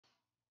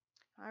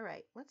All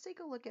right, let's take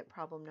a look at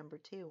problem number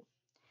 2.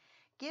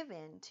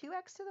 Given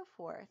 2x to the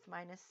fourth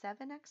minus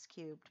 7x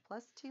cubed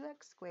plus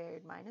 2x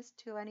squared minus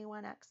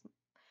 21x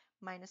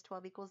minus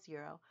 12 equals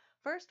 0.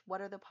 First, what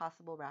are the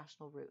possible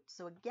rational roots?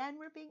 So again,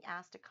 we're being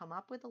asked to come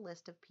up with a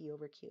list of p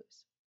over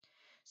q's.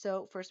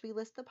 So first we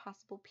list the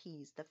possible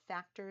p's, the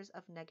factors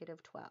of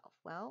negative 12.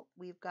 Well,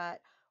 we've got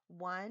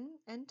 1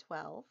 and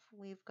 12,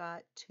 we've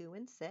got 2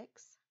 and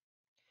 6,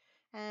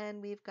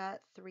 and we've got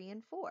 3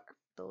 and 4.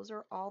 Those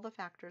are all the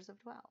factors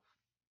of 12.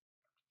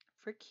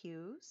 For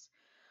q's,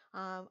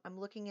 I'm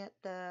looking at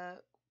the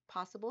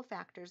possible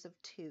factors of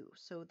 2.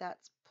 So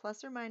that's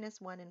plus or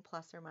minus 1 and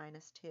plus or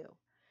minus 2.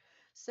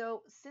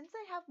 So since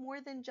I have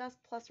more than just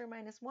plus or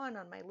minus 1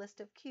 on my list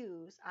of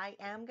q's, I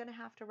am going to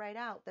have to write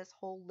out this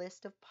whole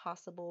list of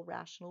possible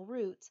rational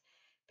roots,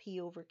 p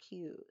over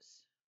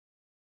q's.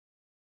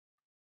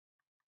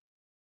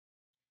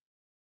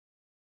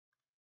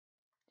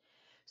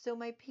 So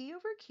my p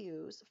over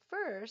q's,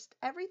 first,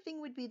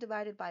 everything would be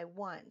divided by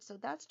 1. So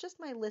that's just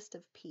my list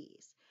of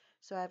p's.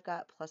 So I've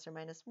got plus or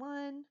minus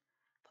 1,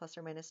 plus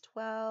or minus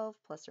 12,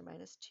 plus or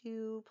minus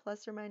 2,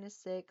 plus or minus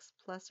 6,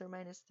 plus or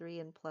minus 3,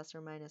 and plus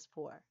or minus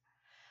 4.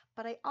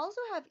 But I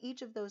also have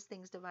each of those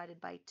things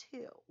divided by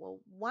 2. Well,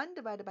 1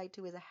 divided by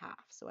 2 is a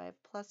half, so I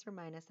have plus or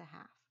minus a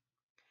half.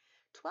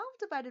 12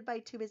 divided by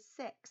 2 is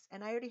 6,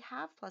 and I already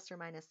have plus or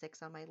minus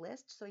 6 on my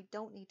list, so I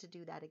don't need to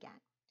do that again.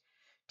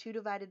 2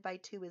 divided by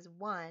 2 is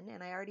 1,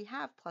 and I already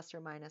have plus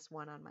or minus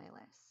 1 on my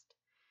list.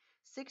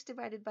 6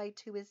 divided by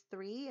 2 is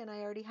 3, and I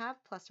already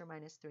have plus or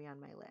minus 3 on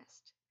my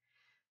list.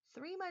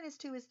 3 minus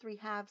 2 is 3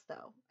 halves,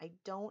 though. I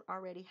don't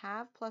already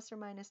have plus or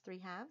minus 3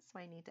 halves, so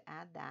I need to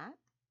add that.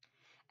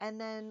 And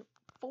then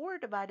 4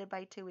 divided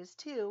by 2 is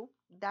 2.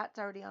 That's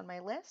already on my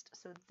list,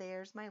 so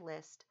there's my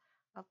list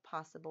of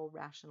possible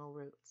rational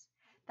roots.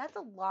 That's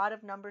a lot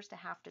of numbers to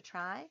have to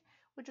try,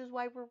 which is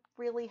why we're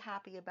really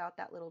happy about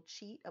that little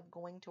cheat of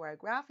going to our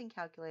graphing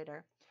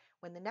calculator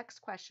when the next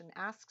question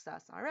asks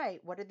us, all right,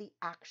 what are the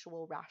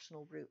actual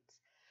rational roots?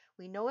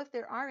 We know if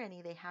there are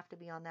any, they have to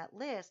be on that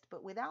list,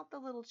 but without the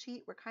little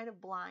cheat, we're kind of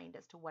blind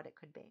as to what it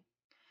could be.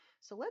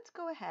 So let's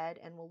go ahead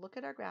and we'll look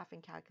at our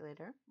graphing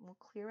calculator. We'll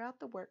clear out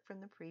the work from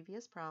the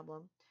previous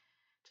problem,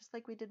 just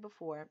like we did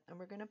before, and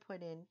we're going to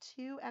put in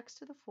 2x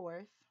to the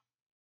fourth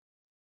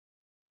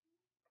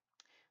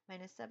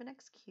minus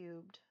 7x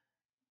cubed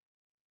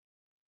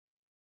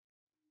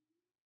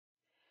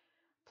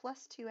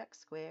plus 2x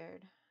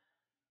squared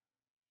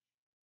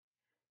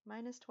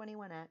minus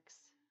 21x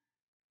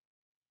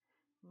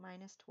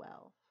minus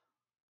 12.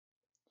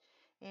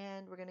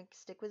 And we're going to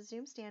stick with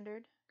Zoom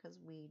Standard because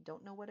we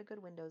don't know what a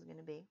good window is going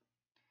to be.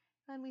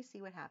 And we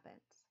see what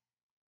happens.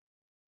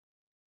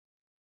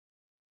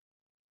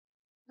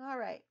 All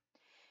right.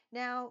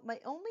 Now, my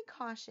only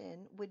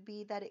caution would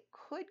be that it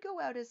could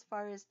go out as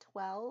far as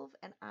 12,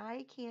 and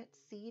I can't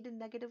see to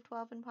negative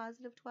 12 and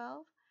positive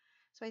 12.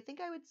 So I think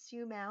I would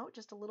zoom out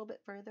just a little bit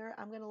further.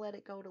 I'm going to let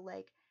it go to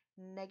like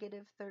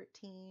negative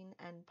 13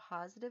 and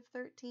positive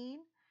 13,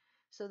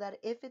 so that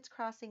if it's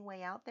crossing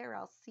way out there,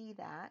 I'll see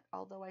that,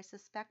 although I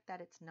suspect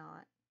that it's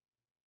not.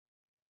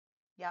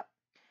 Yep.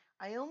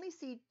 I only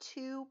see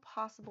 2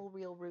 possible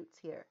real roots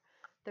here.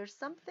 There's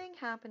something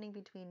happening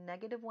between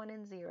negative 1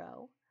 and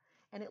 0,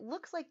 and it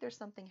looks like there's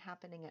something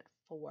happening at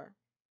 4.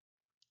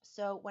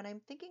 So when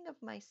I'm thinking of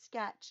my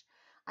sketch,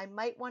 I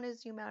might want to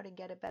zoom out and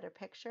get a better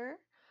picture,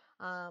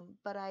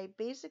 but I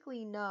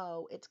basically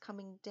know it's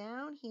coming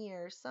down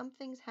here,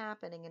 something's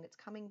happening, and it's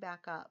coming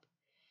back up.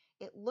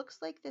 It looks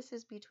like this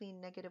is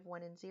between negative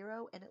 1 and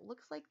 0, and it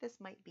looks like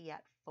this might be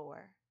at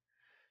 4.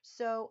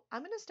 So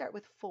I'm going to start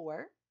with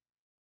 4.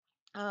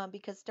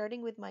 Because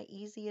starting with my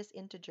easiest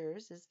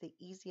integers is the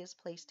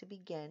easiest place to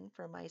begin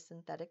for my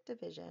synthetic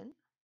division.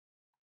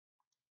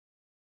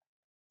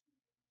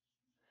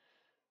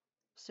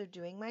 So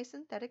doing my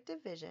synthetic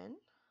division,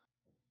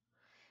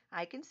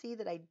 I can see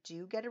that I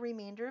do get a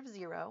remainder of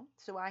 0.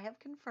 So I have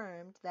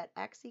confirmed that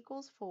x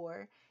equals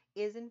 4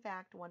 is in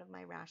fact one of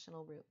my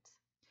rational roots.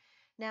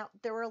 Now,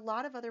 there are a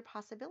lot of other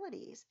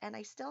possibilities, and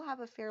I still have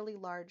a fairly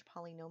large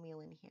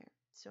polynomial in here.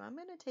 So I'm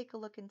going to take a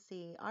look and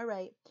see, all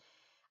right,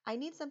 I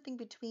need something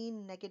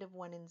between negative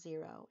 1 and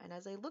 0. And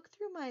as I look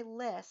through my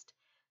list,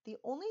 the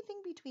only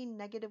thing between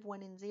negative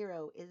 1 and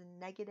 0 is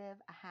negative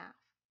a half.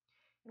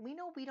 And we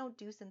know we don't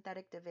do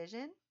synthetic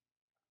division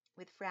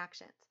with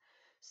fractions.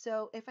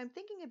 So if I'm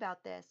thinking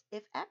about this,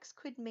 if x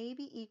could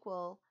maybe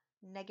equal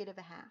negative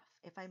a half,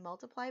 if I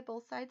multiply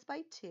both sides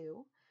by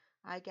 2,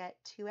 I get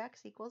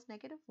 2x equals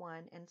negative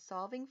 1, and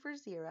solving for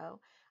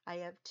 0, I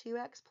have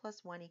 2x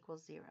plus 1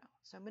 equals 0.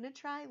 So I'm going to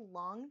try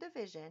long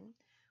division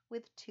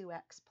with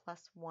 2x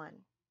plus 1.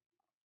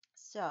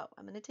 So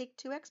I'm going to take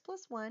 2x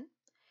plus 1,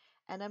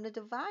 and I'm going to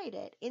divide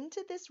it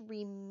into this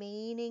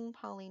remaining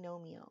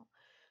polynomial.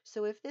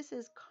 So if this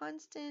is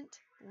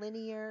constant,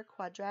 linear,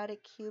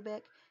 quadratic,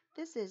 cubic,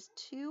 this is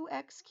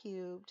 2x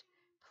cubed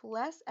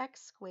plus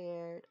x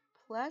squared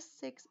plus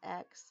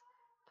 6x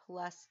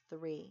plus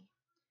 3.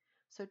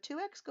 So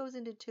 2x goes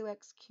into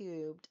 2x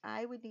cubed.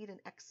 I would need an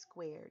x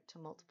squared to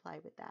multiply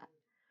with that.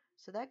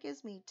 So that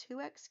gives me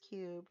 2x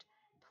cubed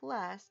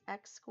plus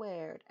x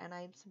squared, and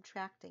I'm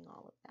subtracting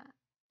all of that.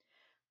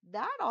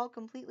 That all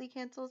completely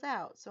cancels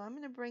out, so I'm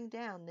going to bring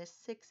down this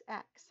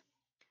 6x.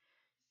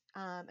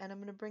 And I'm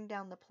going to bring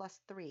down the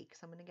plus 3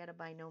 because I'm going to get a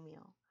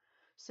binomial.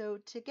 So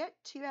to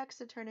get 2x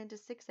to turn into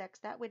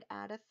 6x, that would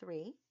add a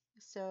 3.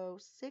 So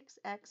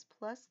 6x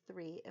plus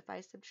 3, if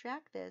I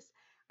subtract this,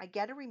 I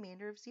get a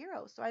remainder of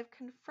 0. So I've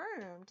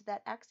confirmed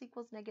that x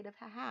equals negative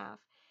a half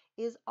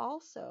is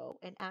also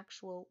an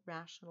actual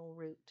rational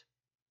root.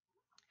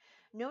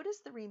 Notice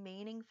the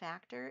remaining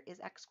factor is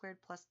x squared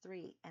plus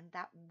 3, and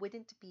that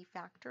wouldn't be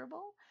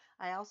factorable.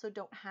 I also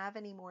don't have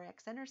any more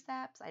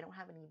x-intercepts. I don't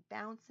have any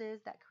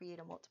bounces that create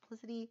a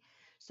multiplicity.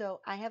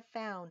 So I have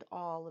found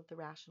all of the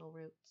rational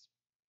roots.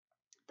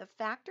 The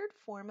factored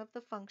form of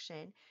the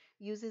function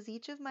uses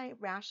each of my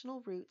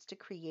rational roots to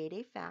create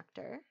a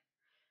factor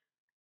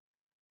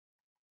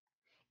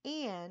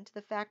and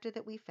the factor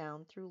that we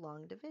found through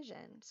long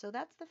division. So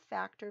that's the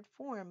factored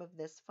form of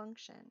this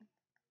function.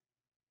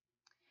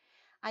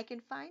 I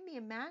can find the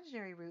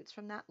imaginary roots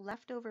from that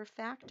leftover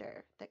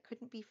factor that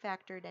couldn't be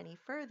factored any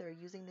further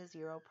using the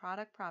zero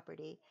product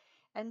property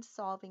and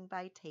solving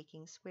by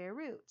taking square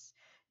roots.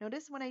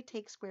 Notice when I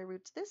take square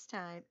roots this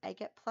time, I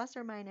get plus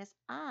or minus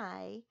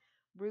I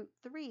root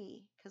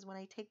 3, because when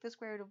I take the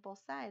square root of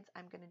both sides,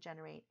 I'm going to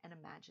generate an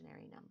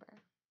imaginary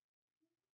number.